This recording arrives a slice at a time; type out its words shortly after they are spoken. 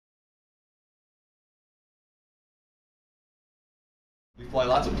We fly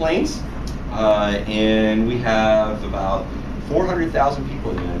lots of planes, and we have about 400,000 people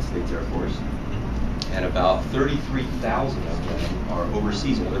in the United States Air Force, and about 33,000 of them are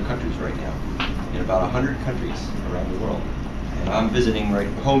overseas in other countries right now, in about 100 countries around the world. And I'm visiting right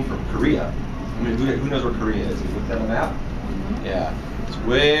home from Korea. I mean, who knows where Korea is? Have you looked at a map? Mm-hmm. Yeah, it's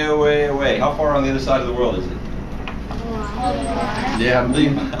way, way away. How far on the other side of the world is it? Yeah, a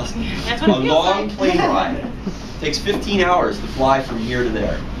million miles. That's what a long plane ride. Takes 15 hours to fly from here to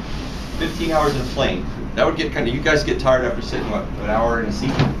there. 15 hours in a plane. That would get kind of, you guys get tired after sitting, what, an hour in a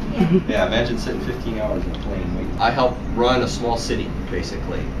seat? Yeah, imagine sitting 15 hours in a plane. I help run a small city,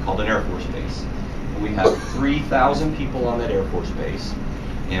 basically, called an Air Force base. We have 3,000 people on that Air Force base,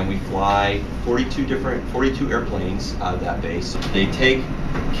 and we fly 42 airplanes out of that base. They take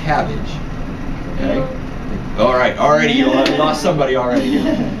cabbage, okay? All right, already you lost somebody already.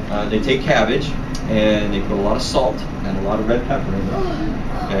 They take cabbage, and they put a lot of salt and a lot of red pepper in it,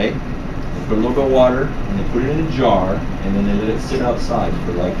 okay? They put a little bit of water, and they put it in a jar, and then they let it sit outside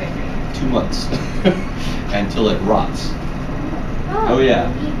for like 2 months until it rots. Oh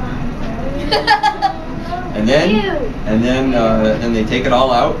yeah. And then they take it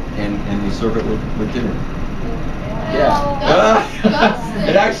all out, and they serve it with dinner. Yeah.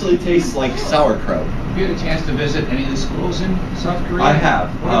 It actually tastes like sauerkraut. Have you had a chance to visit any of the schools in South Korea? I have.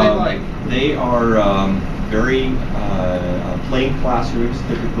 What are they like? They are very plain classrooms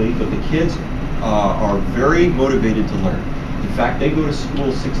typically, but the kids are very motivated to learn. In fact, they go to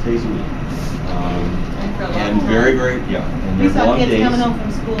school 6 days a week. And very, yeah. And we saw long kids days. coming home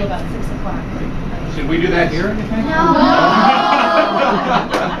from school about 6 o'clock. Should we do that here, you think?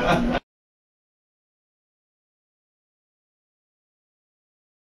 No!